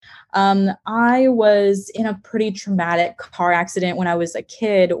I was in a pretty traumatic car accident when I was a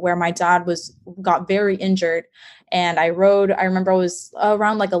kid where my dad got very injured. And I remember I was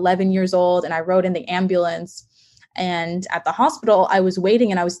around like 11 years old and I rode in the ambulance. And at the hospital, I was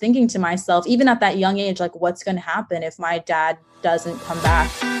waiting and I was thinking to myself, even at that young age, like, what's going to happen if my dad doesn't come back?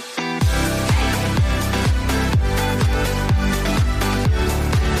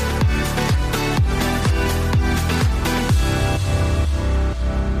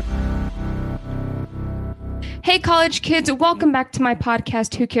 Hey, college kids, welcome back to my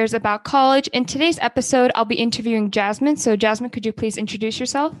podcast, Who Cares About College? In today's episode, I'll be interviewing Jasmine. So Jasmine, could you please introduce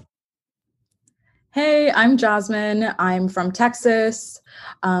yourself? Hey, I'm Jasmine. I'm from Texas.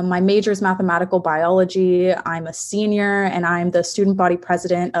 My major is mathematical biology. I'm a senior and I'm the student body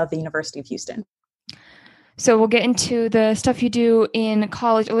president of the University of Houston. So we'll get into the stuff you do in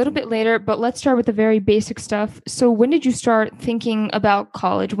college a little bit later, but let's start with the very basic stuff. So when did you start thinking about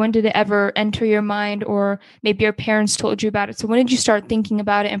college? When did it ever enter your mind, or maybe your parents told you about it? So when did you start thinking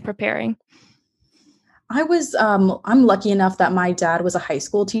about it and preparing? I'm lucky enough that my dad was a high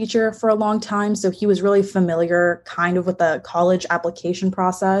school teacher for a long time. So he was really familiar kind of with the college application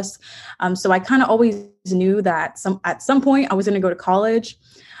process. So I kind of always knew that at some point I was going to go to college.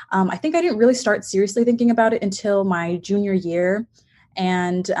 I think I didn't really start seriously thinking about it until my junior year.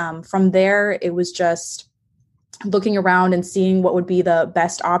 And from there, it was just looking around and seeing what would be the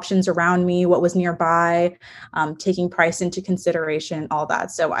best options around me, what was nearby, taking price into consideration, all that.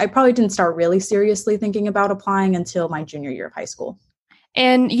 So I probably didn't start really seriously thinking about applying until my junior year of high school.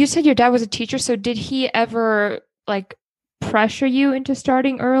 And you said your dad was a teacher. So did he ever pressure you into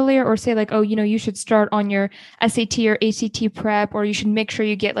starting earlier, or say like, oh, you should start on your SAT or ACT prep, or you should make sure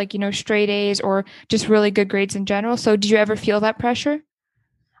you get straight A's or just really good grades in general? So did you ever feel that pressure?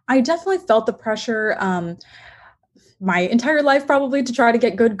 I definitely felt the pressure my entire life, probably, to try to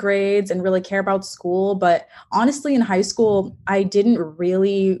get good grades and really care about school. But honestly, in high school, I didn't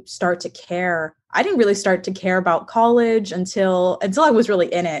really start to care. I didn't really start to care about college until I was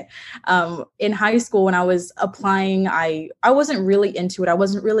really in it. In high school, when I was applying, I wasn't really into it. I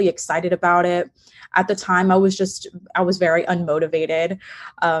wasn't really excited about it. At the time, I was very unmotivated.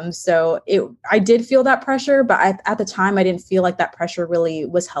 I did feel that pressure, but at the time, I didn't feel like that pressure really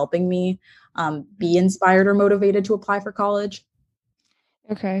was helping me be inspired or motivated to apply for college.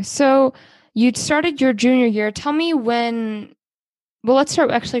 Okay, so you started your junior year. Tell me let's start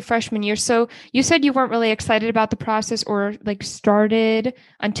actually freshman year. So you said you weren't really excited about the process or started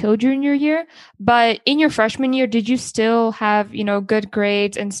until junior year, but in your freshman year, did you still have, good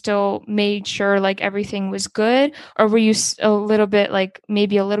grades and still made sure everything was good? Or were you a little bit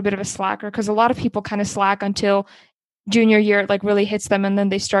maybe a little bit of a slacker? Because a lot of people kind of slack until junior year, really hits them. And then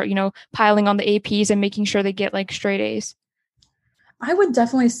they start, piling on the APs and making sure they get straight A's. I would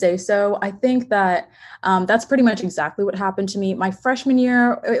definitely say so. I think that that's pretty much exactly what happened to me. My freshman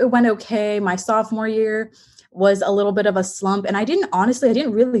year, it went okay. My sophomore year was a little bit of a slump. And I didn't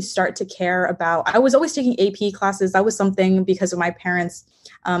really start to care about, I was always taking AP classes. That was something, because of my parents,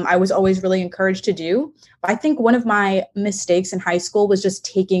 I was always really encouraged to do. But I think one of my mistakes in high school was just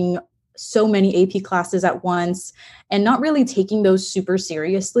taking so many AP classes at once and not really taking those super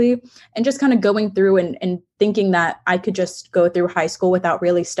seriously, and just kind of going through and thinking that I could just go through high school without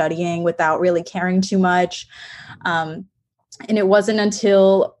really studying, without really caring too much. And it wasn't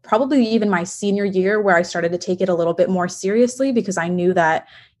until probably even my senior year where I started to take it a little bit more seriously, because I knew that,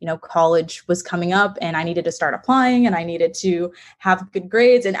 college was coming up and I needed to start applying and I needed to have good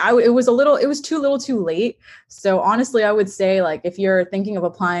grades. And it was too late. So honestly, I would say, if you're thinking of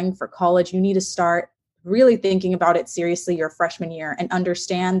applying for college, you need to start really thinking about it seriously your freshman year, and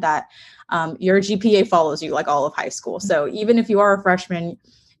understand that your GPA follows you like all of high school. So even if you are a freshman,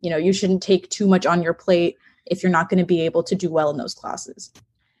 you shouldn't take too much on your plate if you're not going to be able to do well in those classes.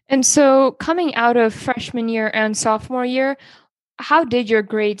 And so coming out of freshman year and sophomore year, how did your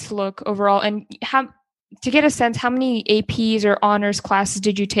grades look overall? And to get a sense, how many APs or honors classes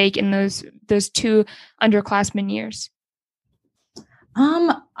did you take in those two underclassmen years?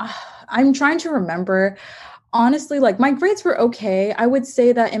 I'm trying to remember. Honestly, my grades were okay. I would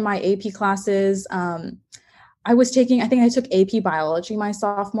say that in my AP classes, I think I took AP biology my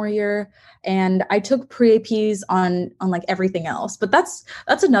sophomore year, and I took pre-APs on everything else. But that's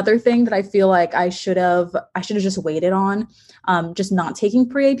another thing that I feel like I should have just waited on, just not taking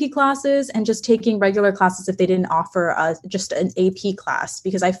pre-AP classes and just taking regular classes if they didn't offer just an AP class,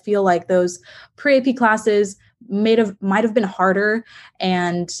 because I feel like those pre-AP classes might have been harder,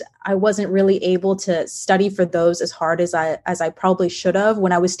 and I wasn't really able to study for those as hard as I probably should have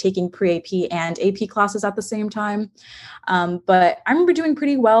when I was taking pre-AP and AP classes at the same time. But I remember doing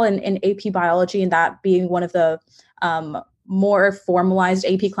pretty well in AP biology, and that being one of the more formalized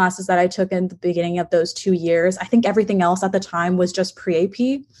AP classes that I took in the beginning of those 2 years. I think everything else at the time was just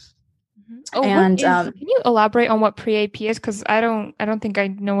pre-AP. Oh, and can you elaborate on what pre-AP is? Because I don't think I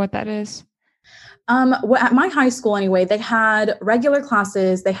know what that is. At my high school, anyway, they had regular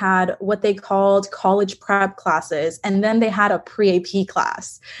classes. They had what they called college prep classes, and then they had a pre-AP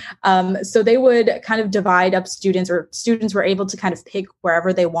class. So they would kind of divide up students, or students were able to kind of pick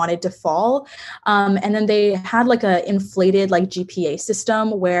wherever they wanted to fall. And then they had like a inflated like GPA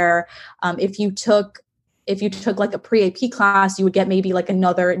system where if you took like a pre-AP class, you would get maybe like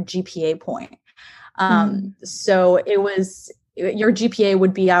another GPA point. So your GPA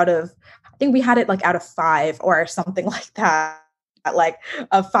would be out of, I think we had it like out of 5 or something like that, like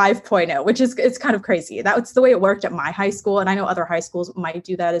a 5.0, which is, it's kind of crazy. That's the way it worked at my high school. And I know other high schools might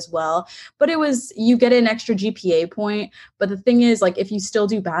do that as well, but you get an extra GPA point. But the thing is, like, if you still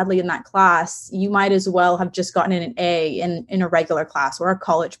do badly in that class, you might as well have just gotten an A in a regular class or a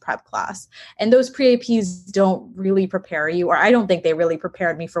college prep class. And those pre-APs don't really prepare you, or I don't think they really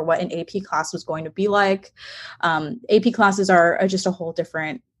prepared me for what an AP class was going to be like. AP classes are just a whole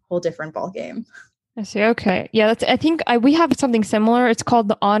different ball game. I see. Okay. Yeah, I think we have something similar. It's called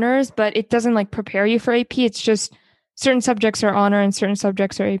the honors, but it doesn't like prepare you for AP. It's just certain subjects are honor and certain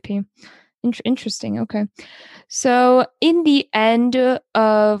subjects are AP. Interesting. Okay. So in the end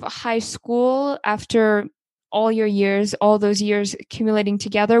of high school, after all those years accumulating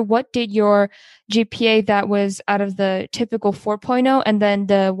together, what did your GPA that was out of the typical 4.0 and then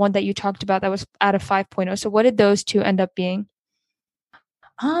the one that you talked about that was out of 5.0? So what did those two end up being?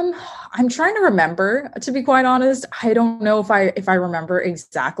 I'm trying to remember, to be quite honest. I don't know if I remember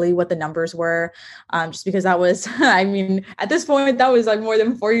exactly what the numbers were, just because that was, I mean, at this point, that was like more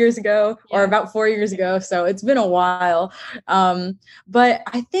than 4 years ago, or about 4 years ago. So it's been a while. But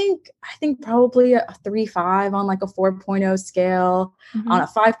I think probably a 3.5 on like a 4.0 scale. On a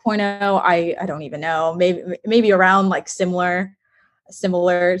 5.0, I don't even know, maybe around like similar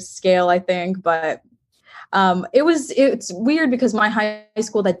scale, I think. But it's weird because my high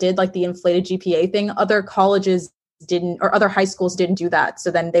school that did like the inflated GPA thing, other colleges didn't, or other high schools didn't do that.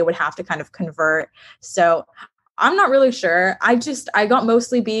 So then they would have to kind of convert. So I'm not really sure. I got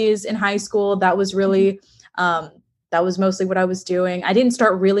mostly B's in high school. That was really, that was mostly what I was doing. I didn't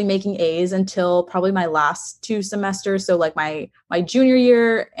start really making A's until probably my last 2 semesters. So like my junior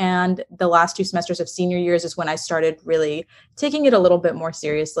year and the last 2 semesters of senior years is when I started really taking it a little bit more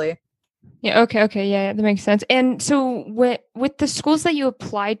seriously. Yeah. Okay. Yeah, that makes sense. And so with the schools that you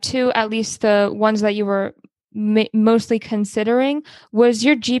applied to, at least the ones that you were mostly considering, was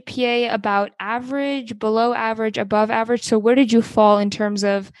your GPA about average, below average, above average? So where did you fall in terms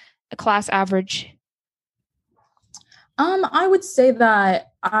of a class average? I would say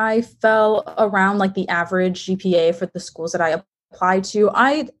that I fell around like the average GPA for the schools that I applied to.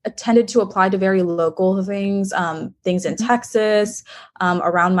 I tended to apply to very local things in Texas,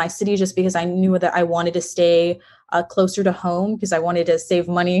 around my city, just because I knew that I wanted to stay closer to home because I wanted to save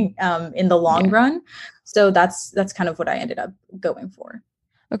money in the long run. So that's kind of what I ended up going for.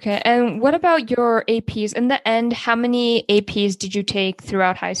 Okay. And what about your APs? In the end, how many APs did you take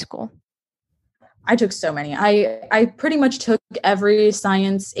throughout high school? I took so many. I pretty much took every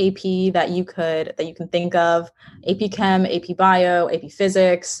science AP that you can think of: AP Chem, AP Bio, AP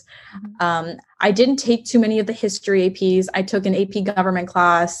Physics. I didn't take too many of the history APs. I took an AP Government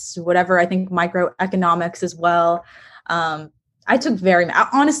class, whatever. I think microeconomics as well. I took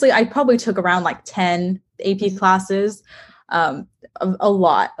honestly, I probably took around like 10 AP classes. A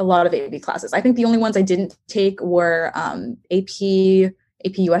lot of AP classes. I think the only ones I didn't take were AP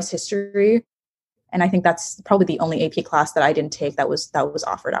US History. And I think that's probably the only AP class that I didn't take that was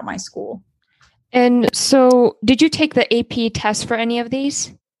offered at my school. And so did you take the AP test for any of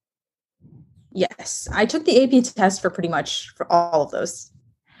these? Yes, I took the AP test for all of those.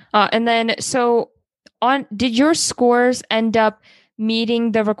 And then, did your scores end up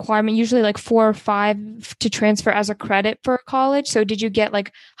meeting the requirement, usually like 4 or 5 to transfer as a credit for college? So did you get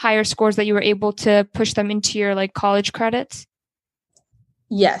like higher scores that you were able to push them into your like college credits?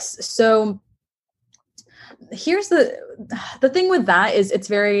 Yes. So here's the thing with that is it's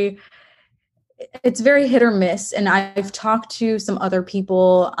very hit or miss. And I've talked to some other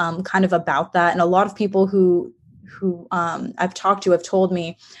people kind of about that. And a lot of people who I've talked to have told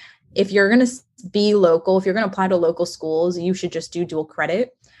me, if you're going to be local, if you're going to apply to local schools, you should just do dual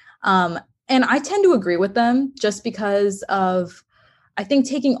credit. And And I tend to agree with them just because of, I think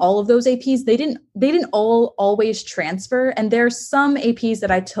taking all of those APs, they didn't all always transfer. And there's some APs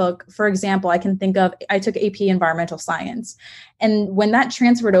that I took. For example, I can think of, I took AP environmental science. And when that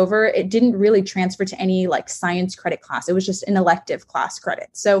transferred over, it didn't really transfer to any like science credit class. It was just an elective class credit.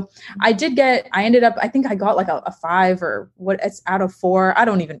 So I ended up, I think I got like a 5 or what it's out of 4. I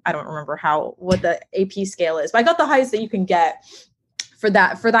don't remember what the AP scale is, but I got the highest that you can get for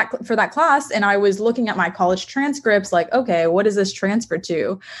that class. And I was looking at my college transcripts like, okay, what does this transfer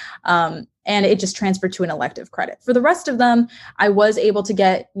to? And it just transferred to an elective credit. For the rest of them, I was able to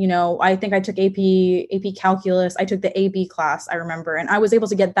get, I think I took AP calculus. I took the AB class, I remember, and I was able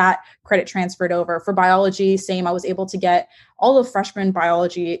to get that credit transferred over. For biology, same, I was able to get all of freshman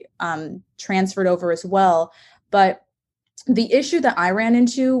biology transferred over as well. But the issue that I ran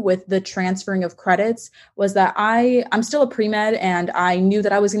into with the transferring of credits was that I'm still a pre-med, and I knew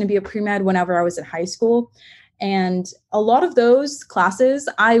that I was going to be a pre-med whenever I was in high school. And a lot of those classes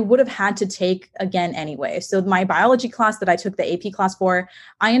I would have had to take again anyway. So my biology class that I took the AP class for,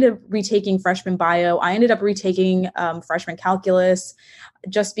 I ended up retaking freshman bio. I ended up retaking freshman calculus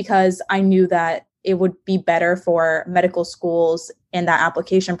just because I knew that it would be better for medical schools in that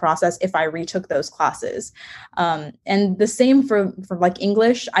application process if I retook those classes. And the same for like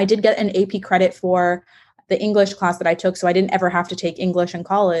English. I did get an AP credit for the English class that I took, so I didn't ever have to take English in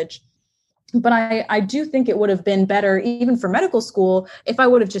college. But I do think it would have been better, even for medical school, if I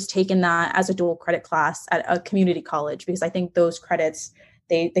would have just taken that as a dual credit class at a community college, because I think those credits,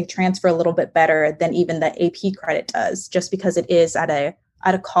 they transfer a little bit better than even the AP credit does, just because it is at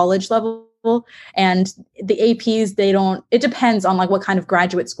a college level. And the APs, it depends on like what kind of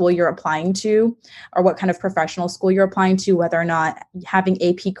graduate school you're applying to or what kind of professional school you're applying to, whether or not having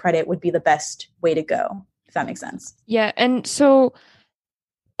AP credit would be the best way to go, if that makes sense. Yeah. And so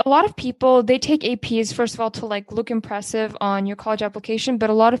a lot of people, they take APs, first of all, to like look impressive on your college application, but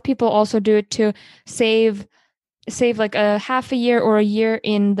a lot of people also do it to save like a half a year or a year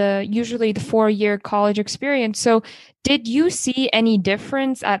in usually the 4-year college experience. So did you see any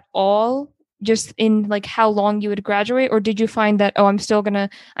difference at all just in like how long you would graduate? Or did you find that, I'm still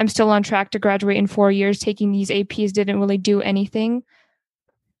on track to graduate in 4 years, taking these APs didn't really do anything?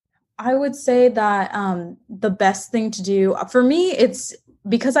 I would say that the best thing to do for me, it's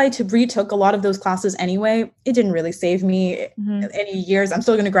because I retook a lot of those classes anyway, it didn't really save me any years. I'm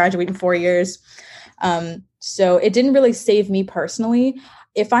still going to graduate in 4 years. So it didn't really save me personally.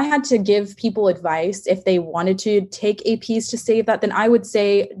 If I had to give people advice, if they wanted to take APs to save that, then I would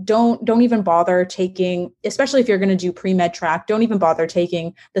say don't even bother taking, especially if you're going to do pre-med track, don't even bother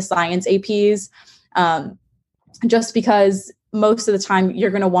taking the science APs, just because most of the time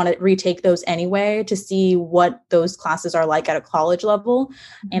you're going to want to retake those anyway to see what those classes are like at a college level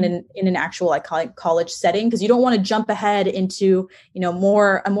and in an actual like college setting, because you don't want to jump ahead into a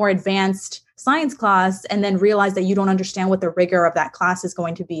more advanced science class and then realize that you don't understand what the rigor of that class is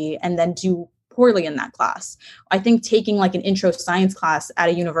going to be and then do poorly in that class. I think taking like an intro science class at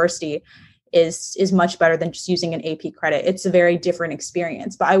a university is much better than just using an AP credit. It's a very different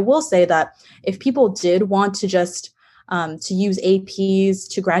experience. But I will say that if people did want to just to use APs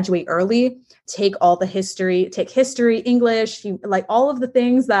to graduate early, take history, English, like all of the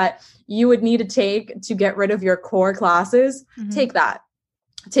things that you would need to take to get rid of your core classes, take the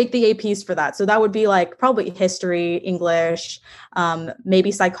APs for that. So that would be like probably history, English,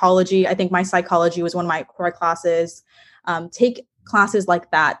 maybe psychology. I think my psychology was one of my core classes. Take classes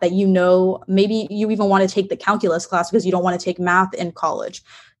like that maybe you even want to take the calculus class because you don't want to take math in college.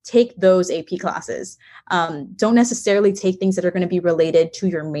 Take those AP classes. Don't necessarily take things that are going to be related to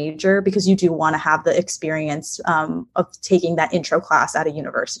your major because you do want to have the experience of taking that intro class at a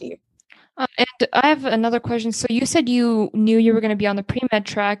university. And I have another question. So you said you knew you were going to be on the pre-med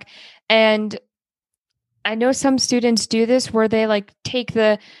track, and I know some students do this where they like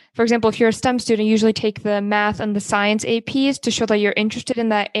for example, if you're a STEM student, you usually take the math and the science APs to show that you're interested in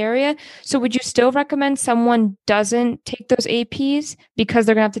that area. So would you still recommend someone doesn't take those APs because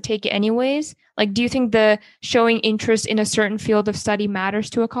they're going to have to take it anyways? Like, do you think the showing interest in a certain field of study matters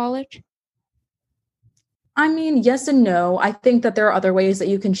to a college? I mean, yes and no. I think that there are other ways that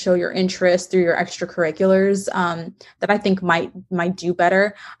you can show your interest through your extracurriculars that I think might do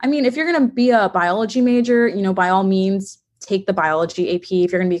better. I mean, if you're going to be a biology major, by all means, take the biology AP.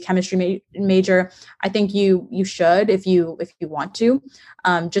 If you're going to be a chemistry major, I think you should if you want to.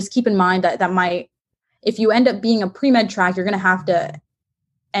 Just keep in mind that if you end up being a pre-med track, you're going to have to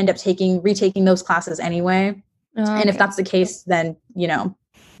end up retaking those classes anyway. Okay. And if that's the case, then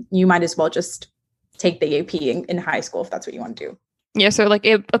you might as well just take the AP in high school if that's what you want to do. Yeah, so like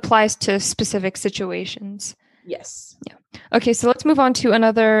it applies to specific situations. Yes. Yeah. Okay, so let's move on to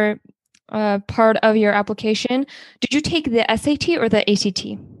another part of your application. Did you take the SAT or the ACT?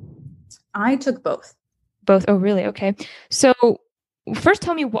 I took both. Both. Oh, really? Okay. So first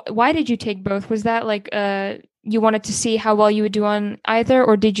tell me why did you take both? Was that like you wanted to see how well you would do on either,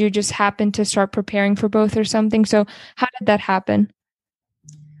 or did you just happen to start preparing for both or something? So how did that happen?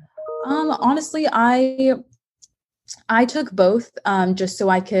 Honestly, I took both just so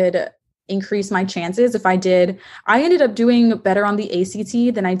I could increase my chances. If I did, I ended up doing better on the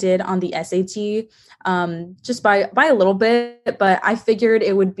ACT than I did on the SAT, just by a little bit. But I figured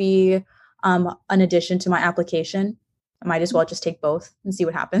it would be an addition to my application. I might as well just take both and see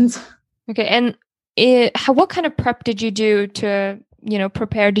what happens. Okay, and what kind of prep did you do to,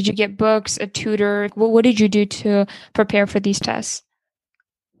 prepare? Did you get books, a tutor? What did you do to prepare for these tests?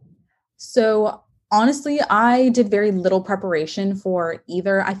 So honestly, I did very little preparation for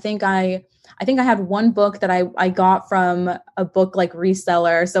either. I think I had one book that I got from a book like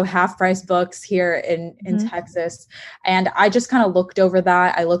reseller, so half price books here in Texas. And I just kind of looked over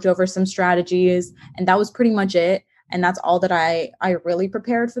that. I looked over some strategies, and that was pretty much it. And that's all that I really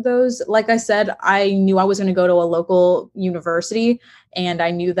prepared for those. Like I said, I knew I was going to go to a local university, and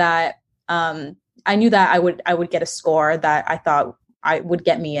I knew that I would get a score that I thought I would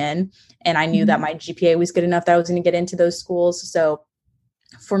get me in. And I knew that my GPA was good enough that I was going to get into those schools. So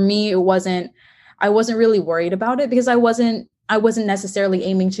for me, I wasn't really worried about it because I wasn't necessarily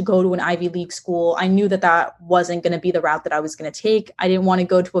aiming to go to an Ivy League school. I knew that wasn't going to be the route that I was going to take. I didn't want to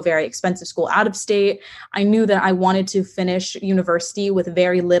go to a very expensive school out of state. I knew that I wanted to finish university with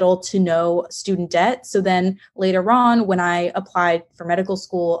very little to no student debt. So then later on, when I applied for medical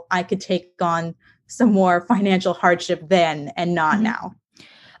school, I could take on some more financial hardship then and not now.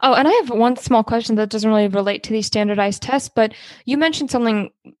 Oh, and I have one small question that doesn't really relate to these standardized tests, but you mentioned something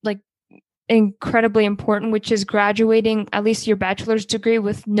like incredibly important, which is graduating at least your bachelor's degree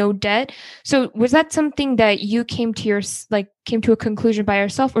with no debt. So was that something that you came to a conclusion by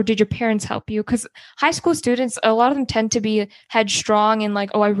yourself, or did your parents help you? Because high school students, a lot of them tend to be headstrong and like,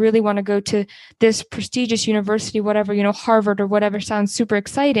 oh, I really want to go to this prestigious university, whatever, Harvard or whatever sounds super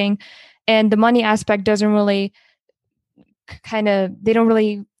exciting. And the money aspect doesn't really they don't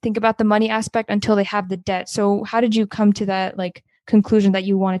really think about the money aspect until they have the debt. So how did you come to that conclusion that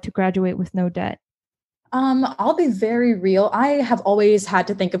you wanted to graduate with no debt? I'll be very real. I have always had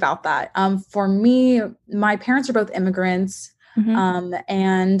to think about that. For me, my parents are both immigrants.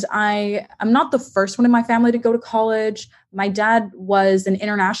 And I'm not the first one in my family to go to college. My dad was an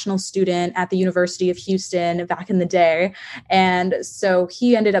international student at the University of Houston back in the day. And so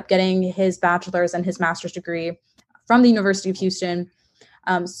he ended up getting his bachelor's and his master's degree from the University of Houston.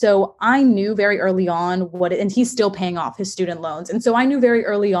 So I knew very early on and he's still paying off his student loans. And so I knew very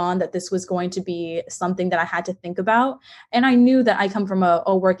early on that this was going to be something that I had to think about. And I knew that I come from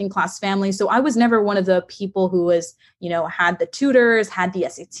a working class family. So I was never one of the people who was, had the tutors, had the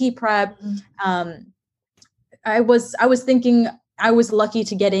SAT prep. I was thinking I was lucky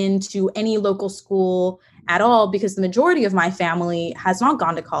to get into any local school at all because the majority of my family has not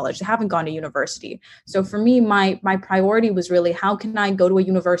gone to college. They haven't gone to university. So for me, my priority was really, how can I go to a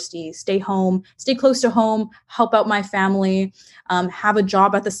university, stay home, stay close to home, help out my family, have a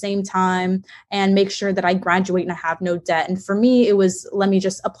job at the same time, and make sure that I graduate and I have no debt. And for me, it was, let me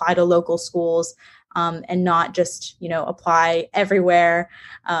just apply to local schools and not just, apply everywhere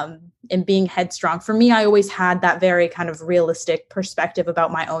and being headstrong. For me, I always had that very kind of realistic perspective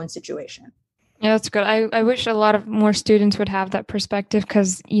about my own situation. Yeah, that's good. I wish a lot of more students would have that perspective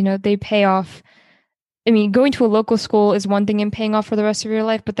because, they pay off. I mean, going to a local school is one thing and paying off for the rest of your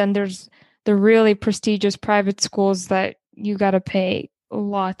life, but then there's the really prestigious private schools that you got to pay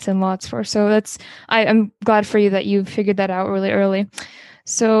lots and lots for. So I'm glad for you that you figured that out really early.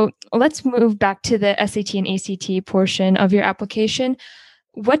 So let's move back to the SAT and ACT portion of your application.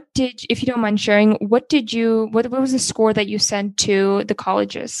 If you don't mind sharing, what was the score that you sent to the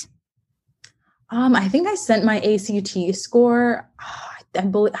colleges? I think I sent my ACT score.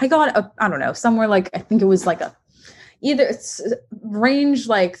 I got I don't know, somewhere like, I think it was like it's range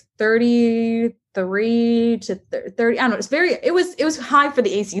like 33 to 30. I don't know. It was high for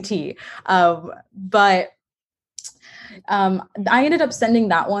the ACT. But I ended up sending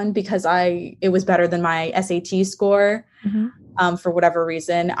that one because it was better than my SAT score. For whatever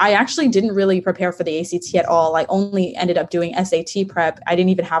reason. I actually didn't really prepare for the ACT at all. I only ended up doing SAT prep. I didn't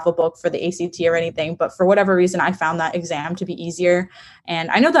even have a book for the ACT or anything, but for whatever reason, I found that exam to be easier. And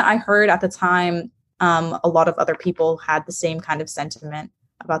I know that I heard at the time, a lot of other people had the same kind of sentiment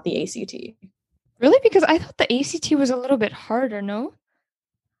about the ACT. Really? Because I thought the ACT was a little bit harder, no?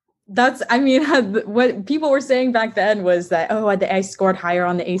 That's, I mean, what people were saying back then was that, oh, I scored higher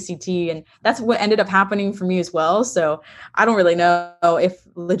on the ACT. And that's what ended up happening for me as well. So I don't really know if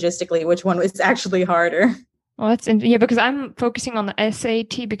logistically which one was actually harder. Well, yeah, because I'm focusing on the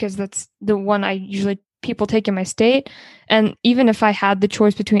SAT because that's the one I usually people take in my state. And even if I had the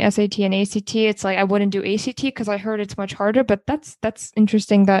choice between SAT and ACT, it's like I wouldn't do ACT because I heard it's much harder. But that's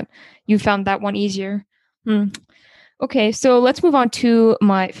interesting that you found that one easier. Hmm. Okay, so let's move on to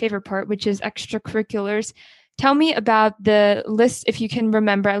my favorite part, which is extracurriculars. Tell me about the list, if you can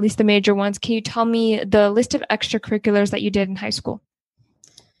remember at least the major ones. Can you tell me the list of extracurriculars that you did in high school?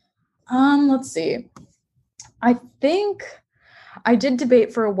 Let's see. I think I did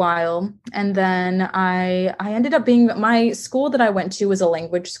debate for a while, and then I ended up being, my school that I went to was a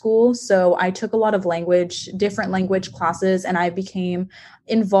language school, so I took a lot of different language classes, and I became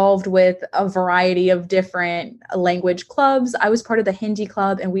involved with a variety of different language clubs. I was part of the Hindi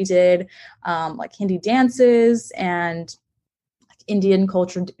club, and we did like Hindi dances and Indian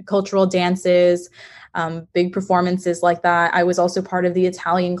cultural dances, big performances like that. I was also part of the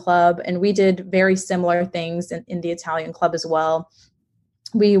Italian club, and we did very similar things in the Italian club as well.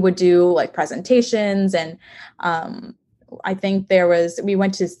 We would do like presentations, and I think we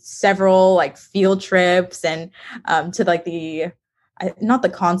went to several like field trips and to like not the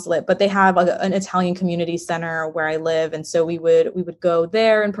consulate, but they have an Italian community center where I live. And so we would go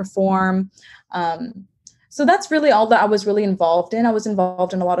there and perform. So that's really all that I was really involved in. I was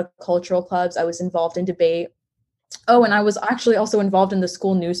involved in a lot of cultural clubs. I was involved in debate. Oh, and I was actually also involved in the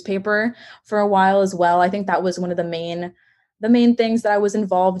school newspaper for a while as well. I think that was one of the main things that I was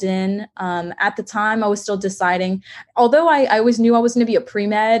involved in. At the time, I was still deciding, although I always knew I was going to be a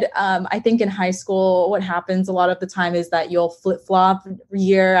pre-med. I think in high school, what happens a lot of the time is that you'll flip-flop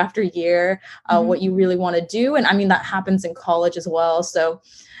year after year, what you really want to do. And I mean, that happens in college as well. So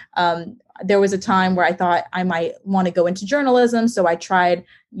there was a time where I thought I might want to go into journalism. So I tried,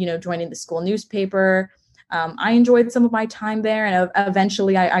 joining the school newspaper. I enjoyed some of my time there. And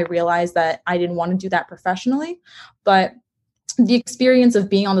eventually I realized that I didn't want to do that professionally. But the experience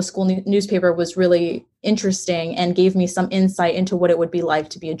of being on the school newspaper was really interesting and gave me some insight into what it would be like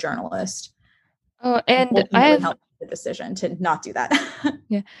to be a journalist. Oh, and I have helped the decision to not do that.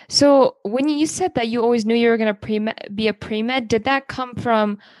 Yeah. So when you said that you always knew you were going to be a pre-med, did that come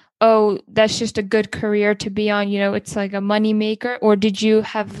from, oh, that's just a good career to be on, it's like a money maker, or did you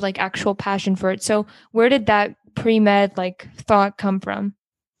have like actual passion for it? So where did that pre-med like thought come from?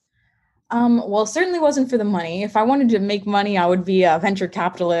 Well, it certainly wasn't for the money. If I wanted to make money, I would be a venture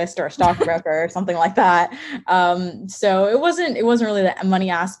capitalist or a stockbroker or something like that. So it wasn't really the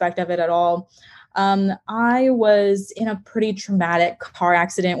money aspect of it at all. I was in a pretty traumatic car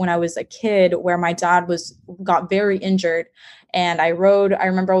accident when I was a kid where my dad got very injured. And I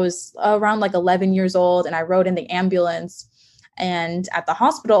remember I was around like 11 years old, and I rode in the ambulance. And at the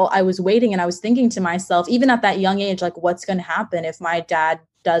hospital, I was waiting, and I was thinking to myself, even at that young age, like, what's going to happen if my dad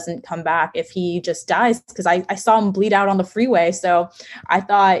doesn't come back, if he just dies? Because I saw him bleed out on the freeway. So I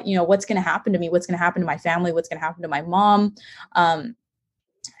thought, what's going to happen to me? What's going to happen to my family? What's going to happen to my mom?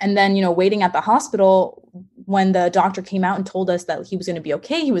 And then, waiting at the hospital, when the doctor came out and told us that he was going to be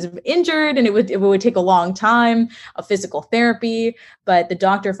okay, he was injured and it would take a long time of physical therapy. But the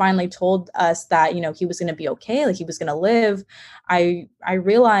doctor finally told us that, he was going to be okay, like he was going to live. I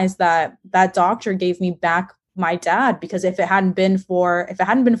realized that doctor gave me back my dad, because if it hadn't been for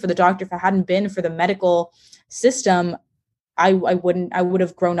the doctor, if it hadn't been for the medical system, I would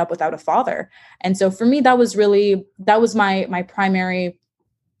have grown up without a father. And so for me, that was my primary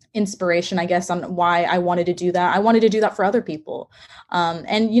inspiration, I guess, on why I wanted to do that. I wanted to do that for other people.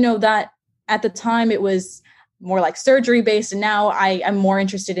 And that at the time it was more like surgery based. And now I'm more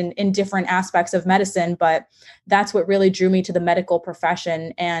interested in different aspects of medicine, but that's what really drew me to the medical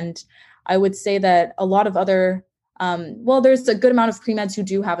profession. And I would say that a lot of other, there's a good amount of pre-meds who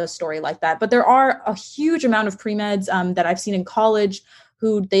do have a story like that, but there are a huge amount of pre-meds that I've seen in college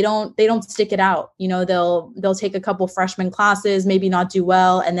who they don't stick it out. They'll take a couple freshman classes, maybe not do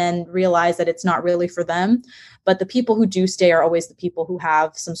well, and then realize that it's not really for them. But the people who do stay are always the people who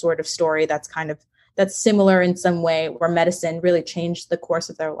have some sort of story that's similar in some way, where medicine really changed the course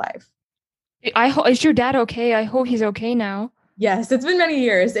of their life. Is your dad okay? I hope he's okay now. Yes, it's been many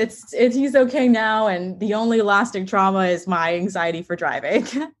years. He's okay now, and the only lasting trauma is my anxiety for driving.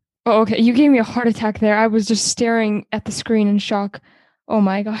 Oh, okay. You gave me a heart attack there. I was just staring at the screen in shock. Oh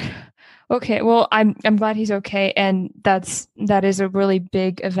my God. Okay. Well, I'm glad he's okay. And that is a really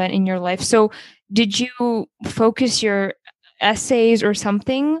big event in your life. So did you focus your essays or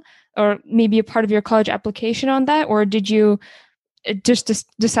something or maybe a part of your college application on that? Or did you just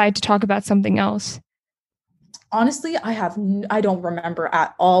decide to talk about something else? Honestly, I don't remember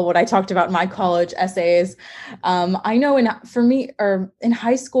at all what I talked about in my college essays. I know for me, or in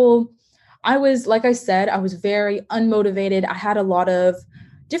high school, I was, like I said, I was very unmotivated. I had a lot of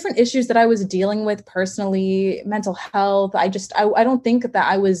different issues that I was dealing with personally, mental health. I don't think that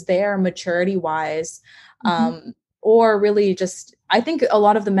I was there maturity wise, Mm-hmm. or really just, I think a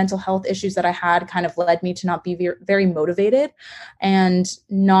lot of the mental health issues that I had kind of led me to not be very motivated and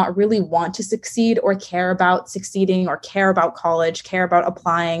not really want to succeed or care about succeeding or care about college, care about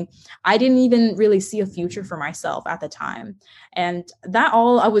applying. I didn't even really see a future for myself at the time. And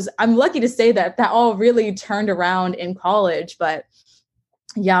I'm lucky to say that all really turned around in college. But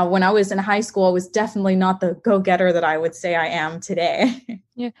yeah, when I was in high school, I was definitely not the go-getter that I would say I am today.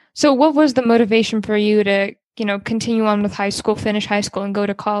 Yeah. So what was the motivation for you to, continue on with high school, finish high school and go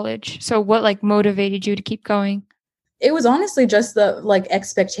to college? So what like motivated you to keep going? It was honestly just the like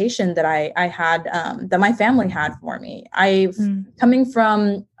expectation that I had, that my family had for me. Coming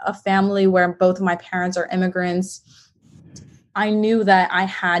from a family where both of my parents are immigrants, I knew that I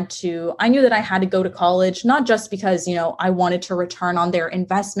had to go to college, not just because, I wanted to return on their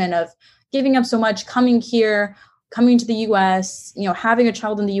investment of giving up so much, coming here, coming to the US, having a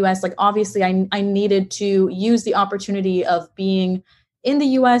child in the US. Like, obviously I needed to use the opportunity of being in the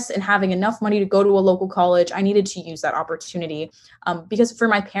US and having enough money to go to a local college. I needed to use that opportunity, because for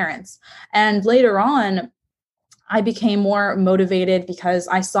my parents. And later on, I became more motivated because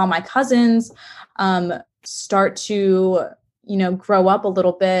I saw my cousins, start to, grow up a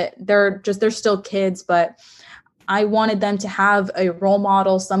little bit. They're still kids, but I wanted them to have a role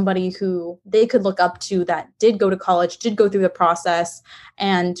model, somebody who they could look up to that did go to college, did go through the process,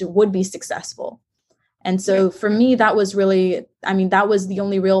 and would be successful. And so for me, that was that was the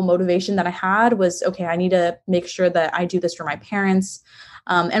only real motivation that I had was, okay, I need to make sure that I do this for my parents.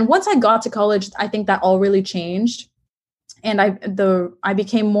 And once I got to college, I think that all really changed. And I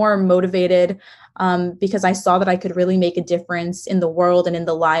became more motivated, because I saw that I could really make a difference in the world and in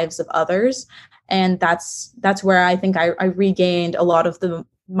the lives of others. And that's where I think I regained a lot of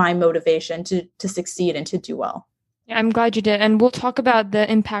my motivation to succeed and to do well. Yeah, I'm glad you did. And we'll talk about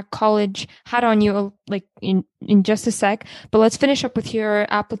the impact college had on you like in just a sec. But let's finish up with your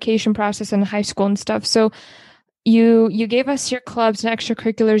application process in high school and stuff. So you gave us your clubs and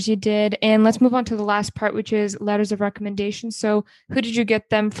extracurriculars you did, and let's move on to the last part, which is letters of recommendation. So who did you get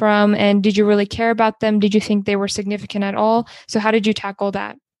them from, and did you really care about them? Did you think they were significant at all? So how did you tackle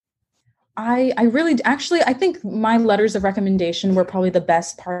that? I really actually I think my letters of recommendation were probably the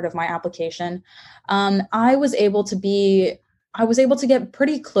best part of my application. I was able to get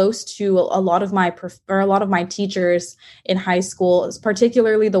pretty close to a lot of my teachers in high school,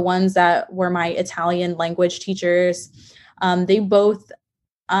 particularly the ones that were my Italian language teachers. They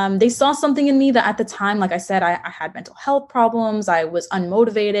saw something in me that at the time, like I said, I had mental health problems. I was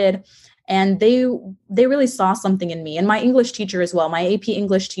unmotivated, and they really saw something in me. And my English teacher as well, my AP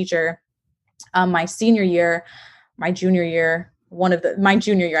English teacher, my senior year, my junior year, my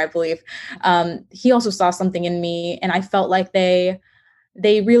junior year, I believe. He also saw something in me, and I felt like they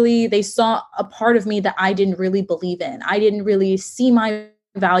saw a part of me that I didn't really believe in. I didn't really see my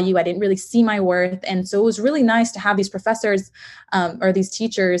value. I didn't really see my worth. And so it was really nice to have these professors, or these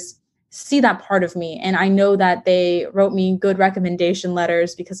teachers see that part of me. And I know that they wrote me good recommendation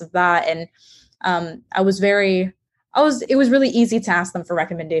letters because of that. And it was really easy to ask them for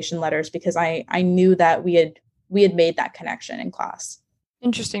recommendation letters because I knew that we had made that connection in class.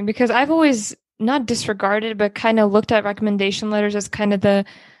 Interesting, because I've always not disregarded, but kind of looked at recommendation letters as kind of the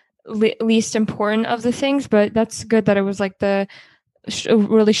least important of the things. But that's good that it was like a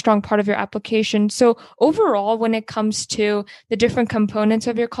really strong part of your application. So overall, when it comes to the different components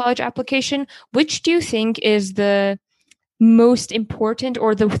of your college application, which do you think is the most important,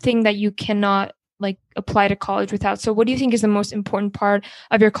 or the thing that you cannot like apply to college without? So what do you think is the most important part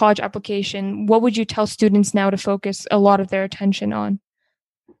of your college application? What would you tell students now to focus a lot of their attention on?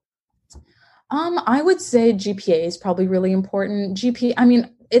 I would say GPA is probably really important. I mean,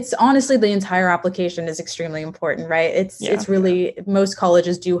 it's honestly the entire application is extremely important, right? It's really, most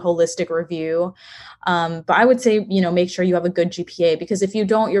colleges do holistic review. But I would say, make sure you have a good GPA, because if you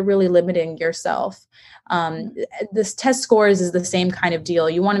don't, you're really limiting yourself. This test scores is the same kind of deal.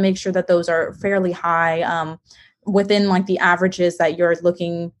 You want to make sure that those are fairly high, within like the averages that you're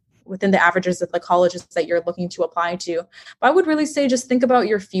looking within the averages of the colleges that you're looking to apply to. But I would really say just think about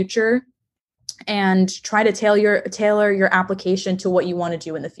your future and try to tailor your application to what you want to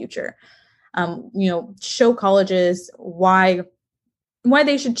do in the future. Show colleges why why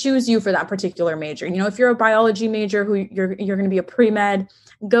they should choose you for that particular major. You know, if you're a biology major who you're going to be a pre-med,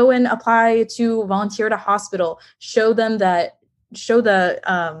 go and apply to volunteer at a hospital. Show the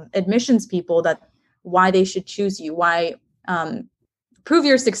admissions people that why they should choose you, why prove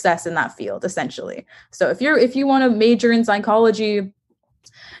your success in that field, essentially. So if you want to major in psychology,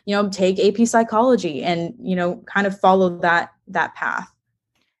 you know, take AP psychology and, you know, kind of follow that path.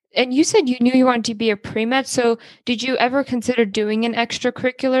 And you said you knew you wanted to be a pre-med. So did you ever consider doing an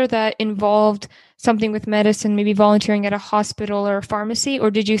extracurricular that involved something with medicine, maybe volunteering at a hospital or a pharmacy?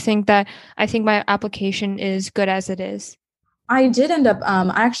 Or did you think that I think my application is good as it is? I did end up,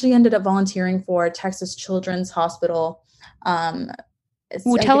 I actually ended up volunteering for Texas Children's Hospital.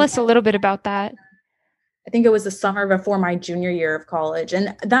 Tell us a little bit about that. I think it was the summer before my junior year of college.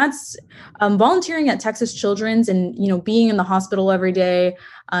 And that's volunteering at Texas Children's and, you know, being in the hospital every day.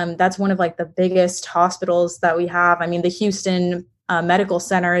 That's one of like the biggest hospitals that we have. I mean, the Houston Medical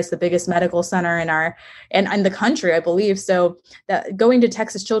Center is the biggest medical center in the country, I believe. So that going to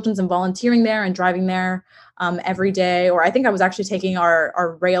Texas Children's and volunteering there and driving there every day, or I think I was actually taking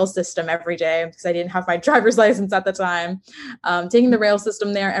our rail system every day because I didn't have my driver's license at the time. Taking the rail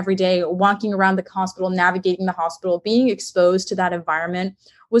system there every day, walking around the hospital, navigating the hospital, being exposed to that environment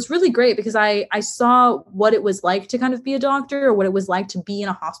was really great because I saw what it was like to kind of be a doctor or what it was like to be in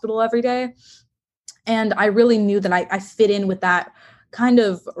a hospital every day. And I really knew that I fit in with that kind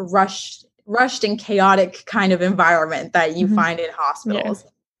of rushed and chaotic kind of environment that you find in hospitals. Yeah.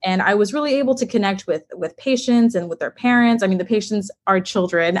 And I was really able to connect with patients and with their parents. I mean, the patients are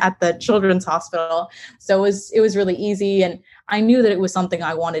children at the children's hospital. So it was really easy. And I knew that it was something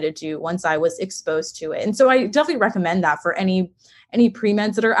I wanted to do once I was exposed to it. And so I definitely recommend that for any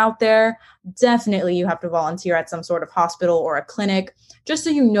pre-meds that are out there. Definitely you have to volunteer at some sort of hospital or a clinic, just so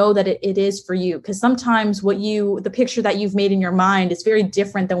you know that it is for you. Because sometimes the picture that you've made in your mind is very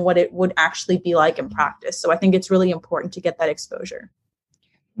different than what it would actually be like in practice. So I think it's really important to get that exposure.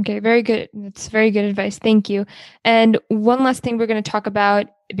 Okay, very good. That's very good advice. Thank you. And one last thing we're going to talk about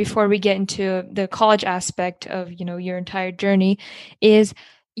before we get into the college aspect of, you know, your entire journey is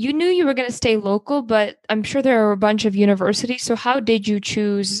you knew you were going to stay local, but I'm sure there are a bunch of universities. So how did you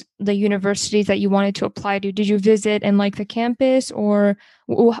choose the universities that you wanted to apply to? Did you visit and like the campus, or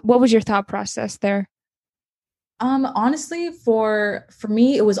what was your thought process there? Honestly, for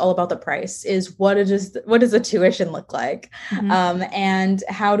me, it was all about the price. What does the tuition look like? Mm-hmm. And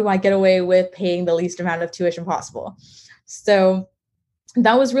how do I get away with paying the least amount of tuition possible? So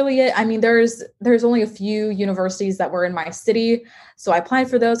that was really it. I mean, there's only a few universities that were in my city. So I applied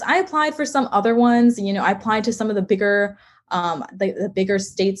for those. I applied for some other ones. You know, I applied to some of the bigger the bigger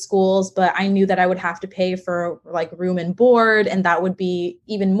state schools, but I knew that I would have to pay for like room and board, and that would be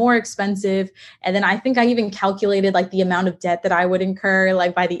even more expensive. And then I think I even calculated like the amount of debt that I would incur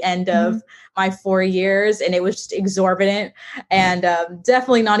like by the end of my 4 years, and it was just exorbitant and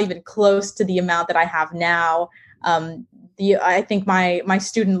definitely not even close to the amount that I have now. I think my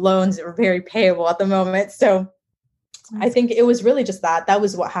student loans are very payable at the moment. So I think it was really just that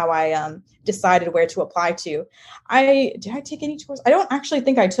was how I decided where to apply to. Did I take any tours? I don't actually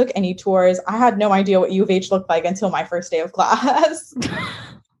think I took any tours. I had no idea what U of H looked like until my first day of class.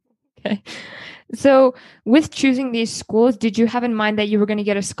 Okay. So with choosing these schools, did you have in mind that you were going to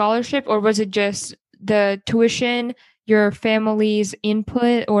get a scholarship, or was it just the tuition, your family's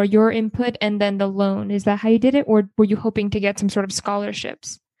input or your input, and then the loan? Is that how you did it? Or were you hoping to get some sort of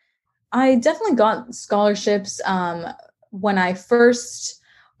scholarships? I definitely got scholarships when I first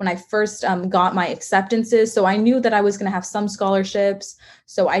got my acceptances. So I knew that I was going to have some scholarships.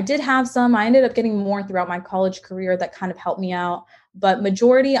 So I did have some. I ended up getting more throughout my college career that kind of helped me out. But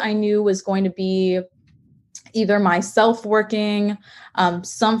majority I knew was going to be either myself working,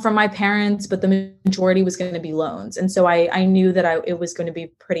 some from my parents, but the majority was going to be loans. And so I knew that it was going to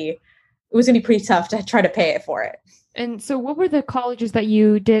be pretty tough to try to pay it for it. And so what were the colleges that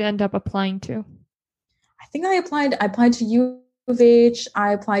you did end up applying to? I think I applied to U of H,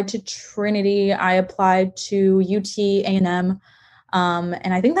 I applied to Trinity, I applied to UT A&M,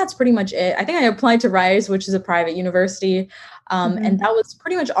 and I think that's pretty much it. I think I applied to Rice, which is a private university, and that was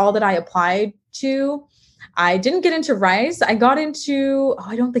pretty much all that I applied to. I didn't get into Rice. I got into,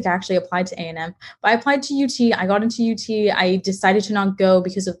 I don't think I actually applied to A&M, but I applied to UT. I got into UT. I decided to not go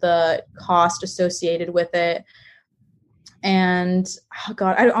because of the cost associated with it. And oh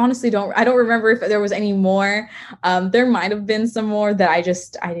God, I honestly don't remember if there was any more. There might've been some more that I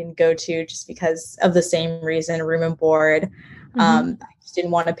didn't go to just because of the same reason, room and board. I just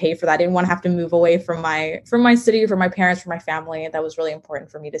didn't want to pay for that. I didn't want to have to move away from my city, from my parents, from my family. That was really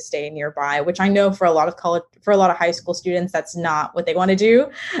important for me to stay nearby, which I know for a lot of high school students, that's not what they want to do.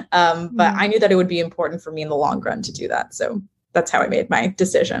 But I knew that it would be important for me in the long run to do that. So that's how I made my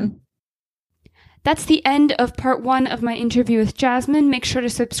decision. That's the end of part 1 of my interview with Jasmine. Make sure to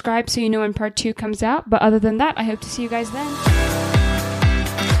subscribe so you know when part 2 comes out. But other than that, I hope to see you guys then.